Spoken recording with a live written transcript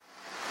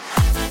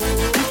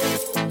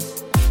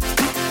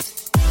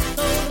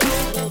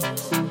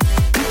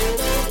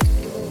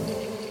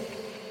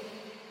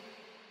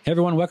Hey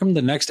everyone, welcome to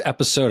the next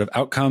episode of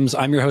Outcomes.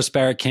 I'm your host,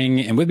 Barrett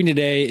King, and with me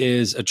today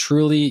is a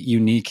truly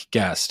unique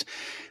guest,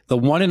 the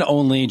one and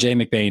only Jay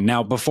McBain.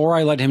 Now, before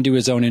I let him do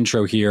his own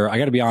intro here, I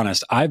got to be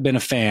honest, I've been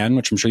a fan,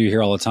 which I'm sure you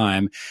hear all the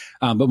time,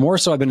 but more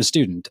so I've been a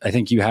student. I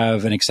think you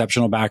have an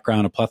exceptional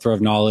background, a plethora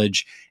of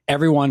knowledge.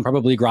 Everyone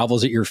probably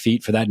grovels at your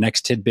feet for that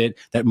next tidbit,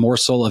 that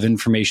morsel of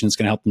information that's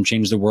going to help them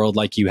change the world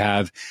like you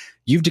have.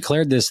 You've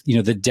declared this,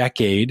 the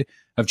decade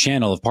of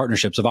channel, of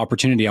partnerships, of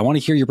opportunity. I want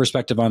to hear your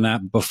perspective on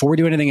that. Before we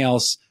do anything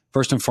else,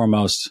 first and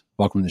foremost,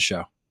 welcome to the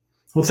show.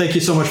 Well, thank you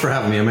so much for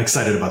having me. I'm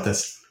excited about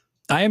this.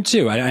 I am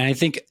too. I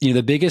think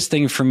the biggest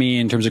thing for me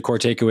in terms of core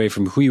takeaway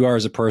from who you are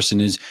as a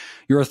person is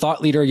you're a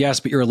thought leader, yes,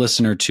 but you're a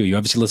listener too. You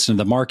obviously listen to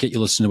the market, you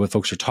listen to what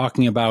folks are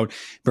talking about,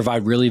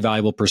 provide really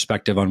valuable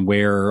perspective on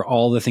where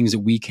all the things that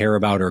we care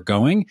about are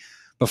going.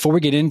 Before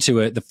we get into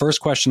it, the first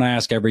question I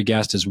ask every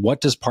guest is,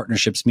 what does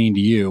partnerships mean to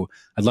you?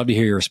 I'd love to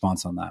hear your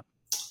response on that.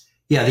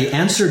 Yeah, the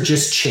answer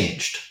just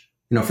changed.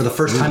 For the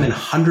first time in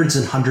hundreds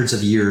and hundreds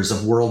of years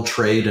of world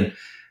trade, and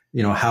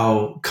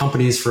how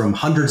companies from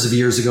hundreds of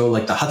years ago,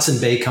 like the Hudson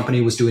Bay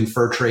Company was doing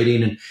fur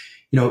trading, and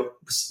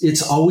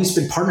it's always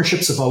been,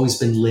 partnerships have always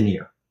been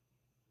linear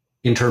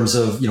in terms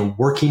of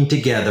working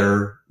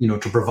together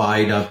to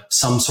provide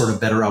some sort of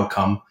better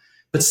outcome.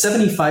 But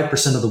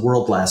 75% of the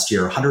world last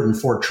year,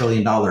 $104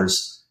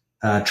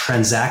 trillion,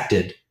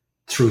 transacted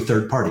through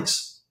third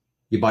parties.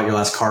 You bought your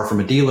last car from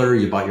a dealer,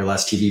 you bought your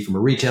last TV from a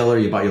retailer,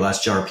 you bought your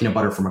last jar of peanut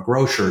butter from a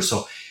grocer.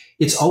 So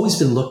it's always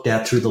been looked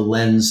at through the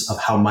lens of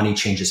how money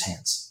changes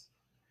hands.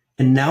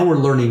 And now we're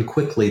learning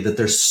quickly that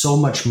there's so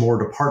much more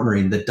to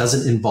partnering that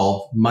doesn't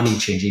involve money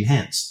changing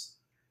hands.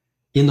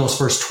 In those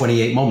first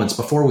 28 moments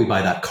before we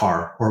buy that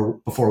car or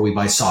before we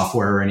buy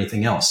software or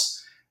anything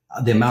else,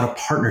 the amount of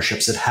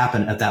partnerships that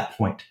happen at that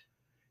point.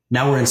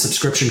 Now we're in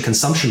subscription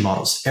consumption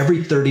models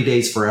every 30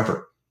 days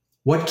forever.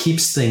 What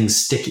keeps things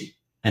sticky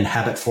and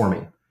habit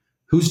forming?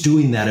 Who's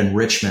doing that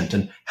enrichment,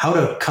 and how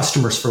do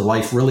customers for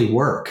life really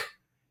work?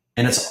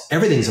 And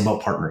everything's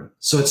about partnering.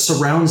 So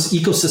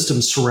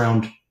ecosystems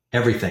surround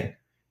everything.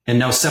 And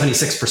now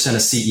 76%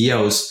 of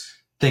CEOs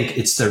think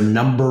it's their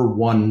number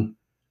one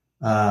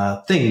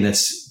thing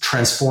that's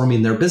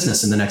transforming their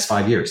business in the next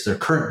 5 years. Their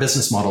current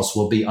business models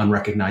will be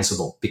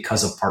unrecognizable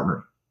because of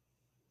partnering.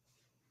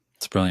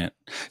 It's brilliant.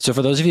 So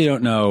for those of you who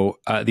don't know,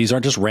 these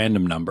aren't just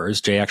random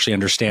numbers. Jay actually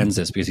understands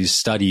this because he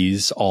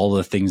studies all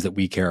the things that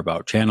we care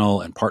about,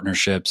 channel and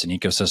partnerships and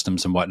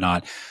ecosystems and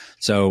whatnot.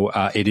 So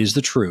it is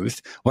the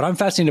truth. What I'm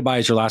fascinated by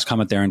is your last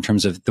comment there in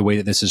terms of the way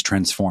that this is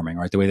transforming,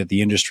 right? The way that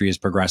the industry is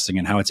progressing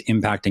and how it's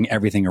impacting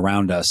everything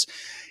around us.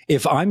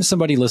 If I'm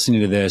somebody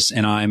listening to this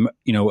and I'm,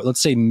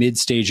 let's say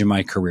mid-stage in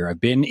my career, I've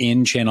been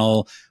in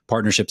channel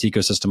partnerships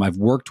ecosystem, I've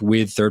worked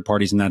with third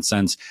parties in that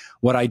sense.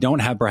 What I don't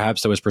have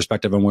perhaps though is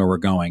perspective on where we're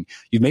going.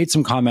 You've made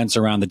some comments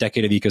around the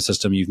decade of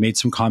ecosystem. You've made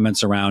some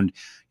comments around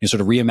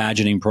sort of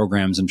reimagining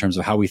programs in terms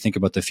of how we think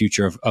about the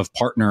future of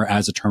partner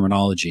as a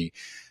terminology.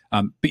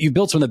 But you've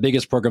built some of the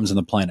biggest programs on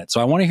the planet. So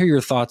I want to hear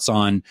your thoughts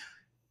on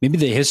maybe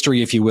the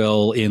history, if you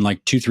will, in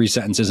like 2-3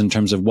 sentences in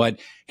terms of what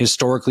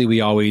historically we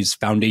always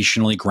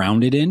foundationally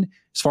grounded in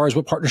as far as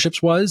what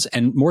partnerships was.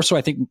 And more so,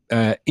 I think,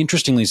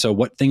 interestingly so,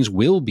 what things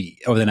will be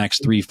over the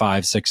next 3,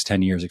 5, 6,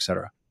 10 years, et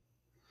cetera.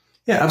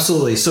 Yeah,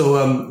 absolutely.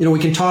 So, we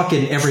can talk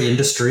in every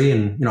industry,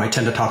 and, I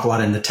tend to talk a lot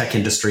in the tech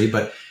industry,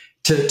 but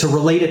to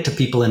relate it to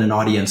people in an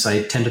audience,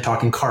 I tend to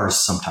talk in cars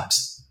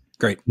sometimes.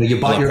 Great. You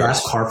bought your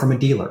last car from a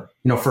dealer.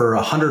 For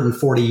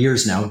 140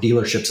 years now,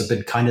 dealerships have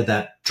been kind of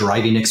that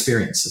driving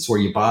experience. It's where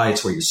you buy,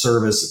 it's where you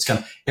service, it's kind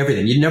of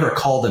everything. You never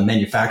call the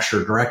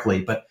manufacturer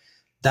directly, but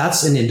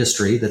that's an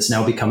industry that's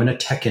now becoming a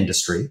tech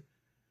industry.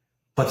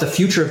 But the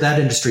future of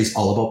that industry is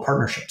all about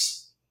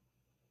partnerships.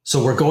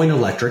 So we're going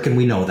electric, and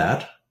we know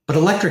that. But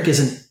electric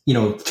isn't,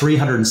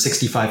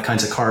 365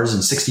 kinds of cars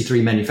and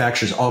 63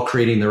 manufacturers all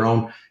creating their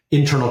own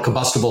internal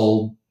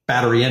combustible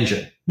battery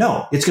engine.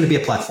 No, it's going to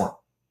be a platform.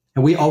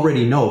 And we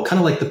already know, kind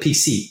of like the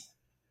PC,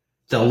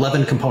 the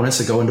 11 components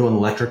that go into an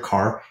electric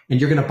car,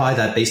 and you're going to buy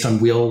that based on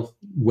wheel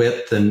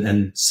width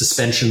and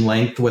suspension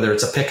length, whether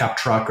it's a pickup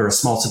truck or a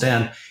small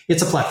sedan,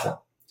 it's a platform.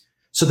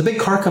 So the big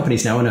car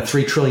companies now in a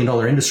 $3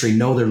 trillion industry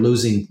know they're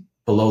losing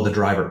below the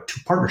driver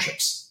to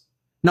partnerships.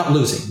 Not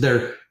losing,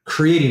 they're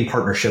creating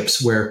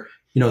partnerships where,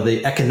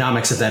 the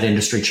economics of that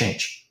industry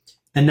change.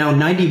 And now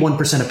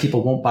 91% of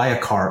people won't buy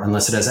a car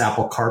unless it has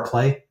Apple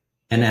CarPlay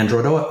and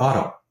Android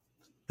Auto.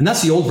 And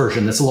that's the old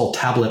version. That's a little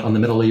tablet on the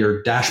middle of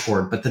your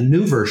dashboard. But the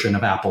new version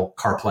of Apple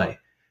CarPlay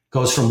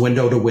goes from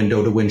window to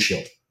window to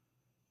windshield.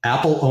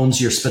 Apple owns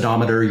your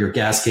speedometer, your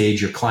gas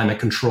gauge, your climate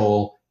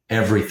control,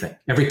 everything,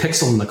 every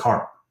pixel in the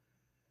car.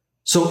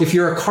 So if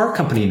you're a car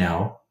company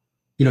now,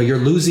 you're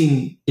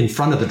losing in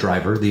front of the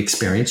driver, the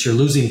experience, you're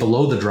losing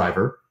below the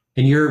driver,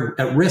 and you're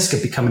at risk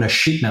of becoming a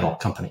sheet metal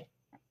company.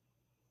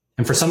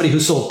 And for somebody who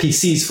sold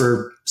PCs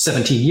for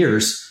 17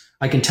 years,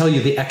 I can tell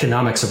you the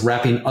economics of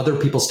wrapping other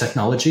people's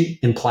technology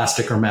in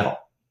plastic or metal.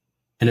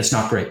 And it's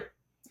not great.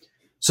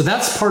 So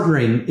that's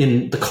partnering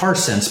in the car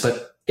sense,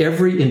 but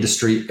every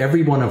industry,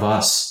 every one of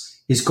us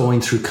is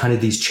going through kind of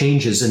these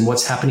changes in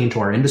what's happening to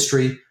our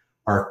industry,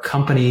 our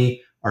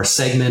company, our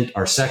segment,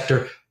 our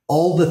sector,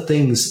 all the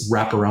things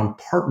wrap around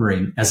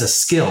partnering as a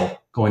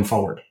skill going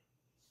forward.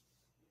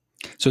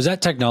 So is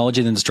that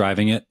technology that's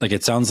driving it? Like,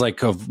 it sounds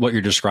like of what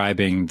you're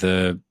describing,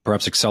 the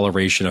perhaps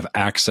acceleration of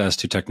access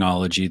to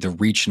technology, the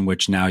reach in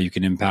which now you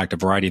can impact a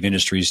variety of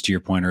industries, to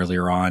your point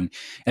earlier on.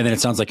 And then it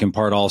sounds like in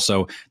part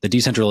also the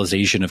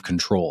decentralization of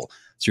control.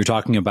 So you're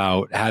talking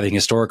about having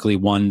historically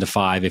 1 to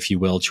 5, if you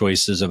will,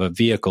 choices of a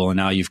vehicle. And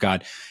now you've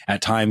got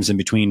at times in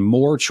between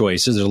more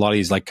choices. There's a lot of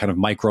these like kind of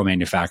micro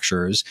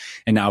manufacturers.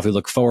 And now if we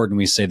look forward and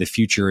we say the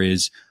future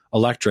is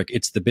electric,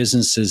 it's the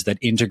businesses that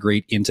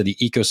integrate into the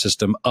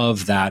ecosystem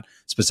of that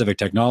specific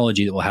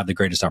technology that will have the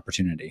greatest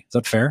opportunity. Is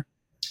that fair?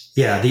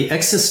 Yeah, the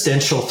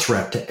existential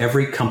threat to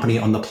every company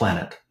on the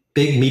planet,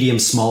 big, medium,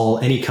 small,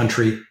 any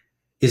country,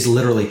 is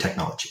literally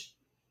technology.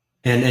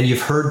 And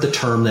you've heard the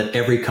term that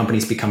every company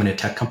is becoming a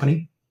tech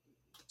company.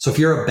 So if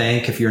you're a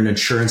bank, if you're an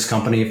insurance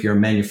company, if you're a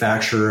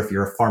manufacturer, if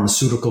you're a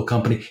pharmaceutical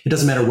company, it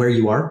doesn't matter where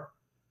you are.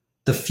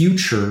 The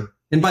future,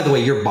 and by the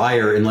way, your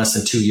buyer in less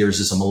than 2 years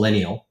is a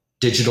millennial,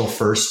 digital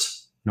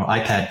first,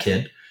 iPad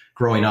kid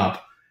growing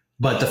up.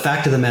 But the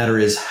fact of the matter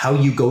is how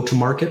you go to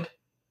market,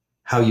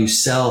 how you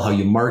sell, how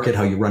you market,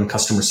 how you run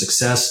customer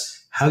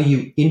success, how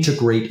you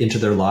integrate into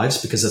their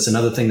lives, because that's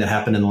another thing that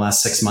happened in the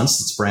last 6 months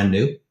that's brand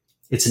new.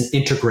 It's an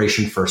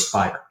integration first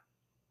buyer.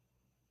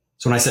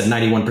 So when I said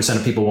 91%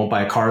 of people won't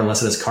buy a car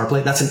unless it has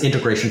CarPlay, that's an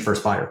integration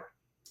first buyer.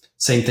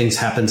 Same things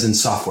happens in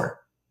software.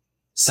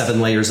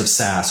 7 layers of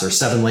SaaS or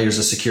 7 layers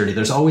of security.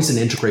 There's always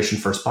an integration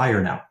first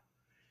buyer now.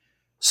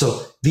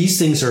 So these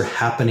things are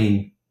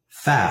happening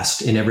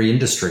fast in every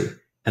industry.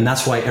 And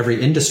that's why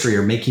every industry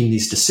are making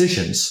these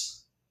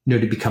decisions,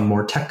 to become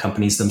more tech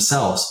companies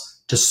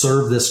themselves, to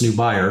serve this new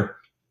buyer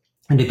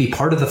and to be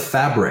part of the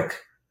fabric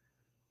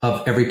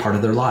of every part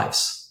of their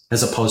lives,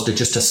 as opposed to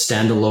just a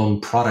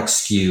standalone product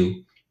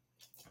SKU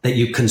that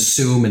you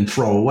consume and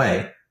throw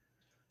away.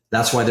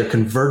 That's why they're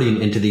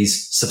converting into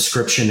these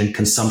subscription and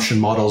consumption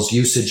models,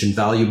 usage and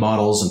value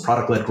models, and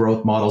product-led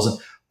growth models. And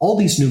all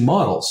these new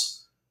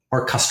models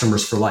are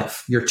customers for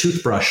life. Your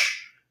toothbrush,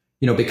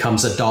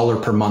 becomes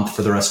 $1 per month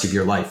for the rest of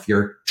your life.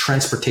 Your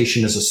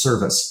transportation as a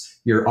service,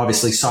 your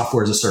obviously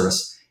software as a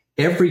service.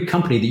 Every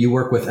company that you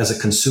work with as a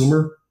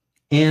consumer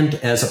and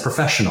as a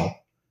professional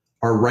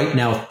are right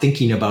now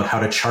thinking about how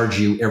to charge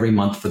you every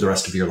month for the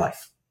rest of your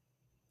life.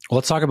 Well,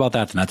 let's talk about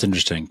that then. That's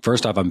interesting.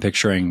 First off, I'm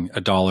picturing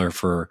 $1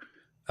 for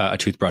a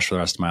toothbrush for the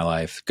rest of my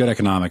life. Good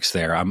economics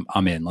there.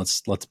 I'm in.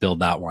 Let's build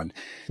that one.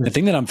 The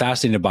thing that I'm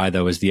fascinated by,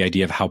 though, is the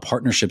idea of how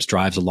partnerships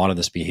drives a lot of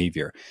this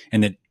behavior,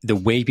 and that the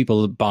way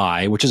people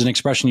buy, which is an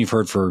expression you've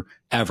heard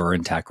forever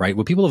in tech, right?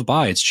 What people have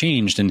buy, it's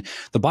changed, and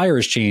the buyer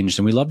has changed,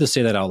 and we love to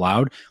say that out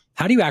loud.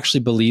 How do you actually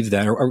believe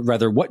that, or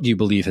rather, what do you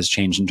believe has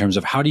changed in terms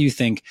of how do you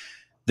think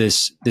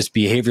this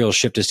behavioral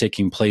shift is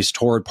taking place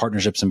toward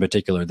partnerships in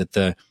particular? That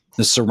the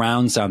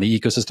surround sound, the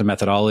ecosystem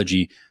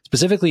methodology,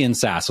 specifically in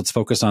SaaS, let's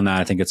focus on that.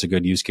 I think it's a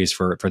good use case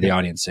for the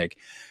audience sake.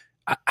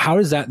 How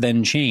has that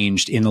then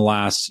changed in the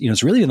last,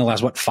 it's really in the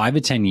last, 5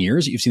 to 10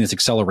 years, you've seen this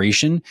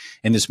acceleration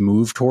and this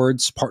move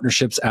towards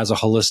partnerships as a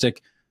holistic,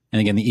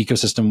 and again, the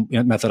ecosystem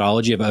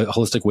methodology of a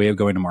holistic way of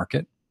going to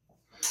market?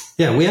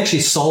 Yeah, we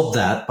actually solved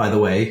that, by the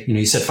way.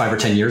 You said 5 or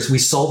 10 years. We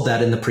solved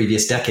that in the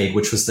previous decade,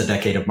 which was the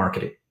decade of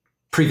marketing.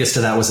 Previous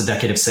to that was a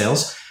decade of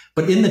sales.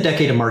 But in the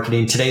decade of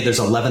marketing, today there's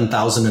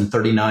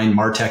 11,039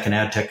 MarTech and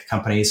AdTech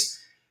companies.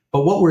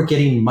 But what we're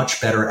getting much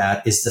better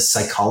at is the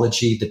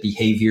psychology, the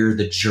behavior,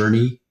 the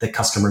journey that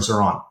customers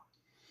are on.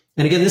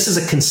 And again, this is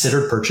a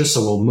considered purchase.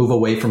 So we'll move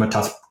away from a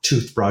tough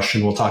toothbrush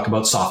and we'll talk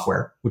about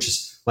software, which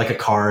is like a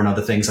car and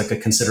other things, like a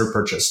considered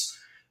purchase.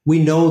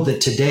 We know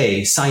that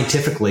today,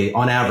 scientifically,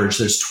 on average,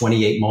 there's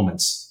 28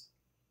 moments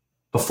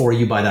before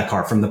you buy that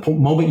car. From the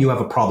moment you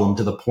have a problem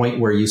to the point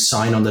where you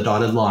sign on the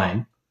dotted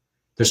line,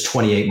 there's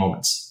 28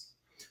 moments.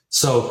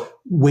 So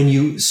when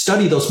you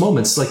study those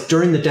moments, like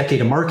during the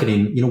decade of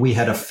marketing, we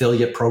had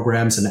affiliate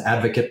programs and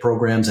advocate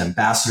programs,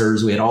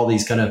 ambassadors. We had all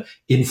these kind of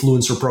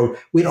influencer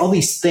we had all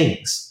these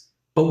things,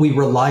 but we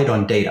relied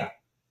on data.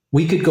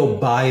 We could go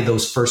buy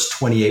those first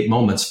 28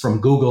 moments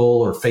from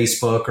Google or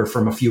Facebook or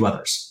from a few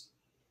others,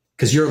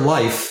 because your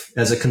life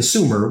as a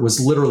consumer was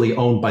literally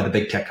owned by the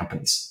big tech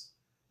companies,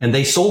 and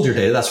they sold your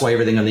data. That's why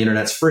everything on the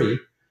internet's free,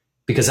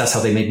 because that's how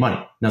they made money.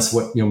 And that's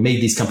what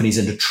made these companies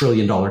into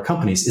trillion-dollar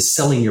companies, is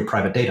selling your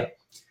private data.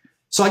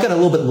 So I got a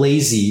little bit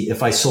lazy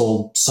if I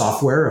sold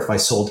software, if I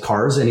sold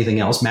cars,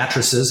 anything else,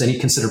 mattresses, any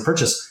considered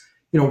purchase.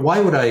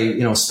 Why would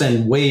I,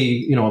 spend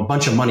a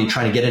bunch of money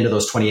trying to get into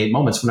those 28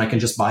 moments when I can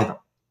just buy them?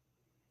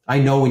 I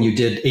know when you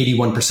did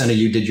 81% of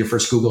you did your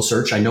first Google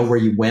search. I know where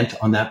you went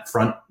on that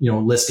front,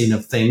 listing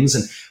of things.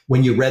 And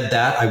when you read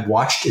that, I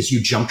watched as you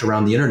jumped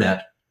around the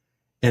internet.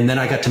 And then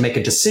I got to make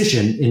a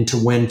decision into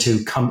when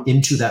to come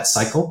into that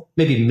cycle,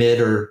 maybe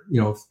mid or,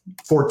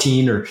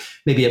 14 or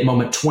maybe at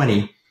moment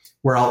 20,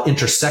 where I'll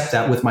intersect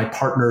that with my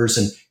partners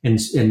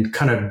and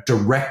kind of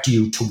direct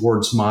you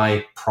towards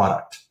my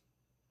product.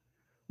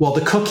 Well,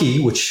 the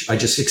cookie, which I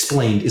just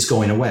explained, is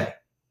going away.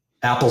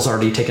 Apple's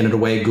already taken it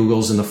away.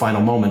 Google's in the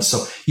final moments.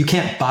 So you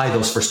can't buy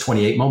those first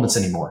 28 moments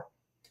anymore.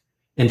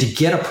 And to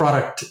get a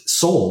product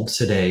sold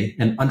today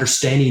and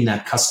understanding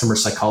that customer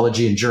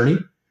psychology and journey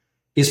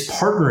is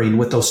partnering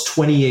with those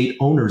 28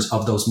 owners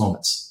of those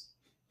moments.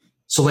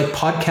 So like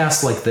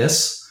podcasts like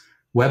this,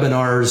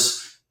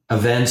 webinars,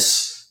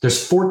 events,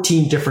 there's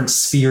 14 different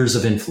spheres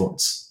of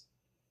influence.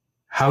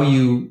 How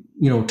you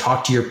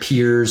talk to your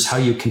peers, how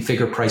you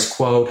configure price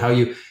quote, how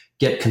you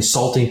get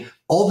consulting,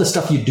 all the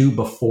stuff you do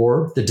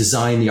before the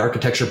design, the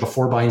architecture,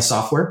 before buying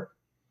software,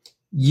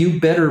 you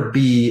better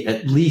be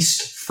at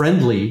least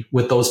friendly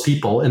with those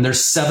people. And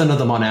there's 7 of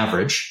them on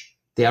average.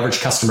 The average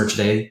customer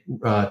today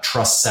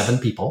trusts 7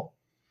 people.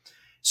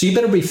 So you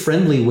better be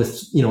friendly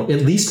with,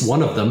 at least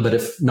one of them, but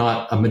if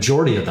not a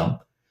majority of them.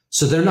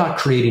 So they're not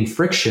creating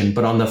friction,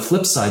 but on the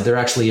flip side, they're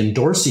actually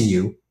endorsing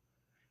you.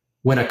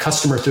 When a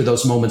customer through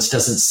those moments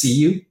doesn't see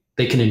you,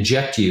 they can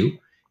inject you.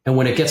 And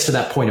when it gets to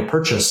that point of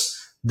purchase,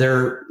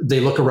 they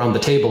look around the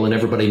table and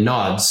everybody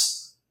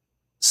nods.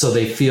 So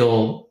they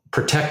feel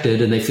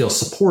protected and they feel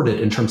supported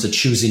in terms of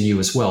choosing you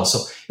as well.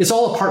 So it's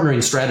all a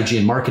partnering strategy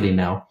in marketing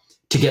now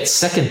to get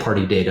second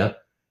party data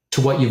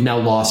to what you've now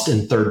lost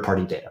in third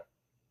party data.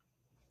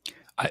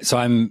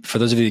 So for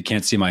those of you that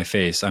can't see my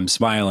face, I'm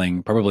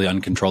smiling probably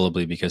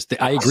uncontrollably because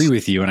I agree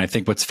with you. And I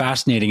think what's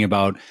fascinating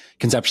about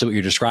conceptually what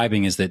you're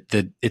describing is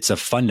that it's a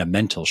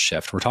fundamental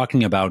shift. We're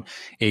talking about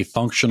a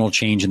functional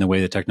change in the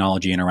way that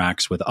technology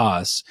interacts with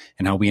us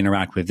and how we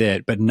interact with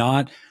it, but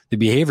not the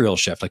behavioral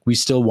shift. Like we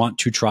still want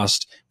to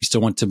trust, we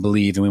still want to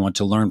believe, and we want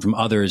to learn from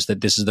others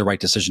that this is the right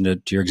decision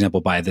to your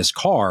example, buy this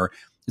car.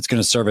 It's going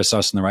to service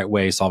us in the right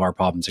way, solve our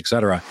problems, et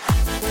cetera.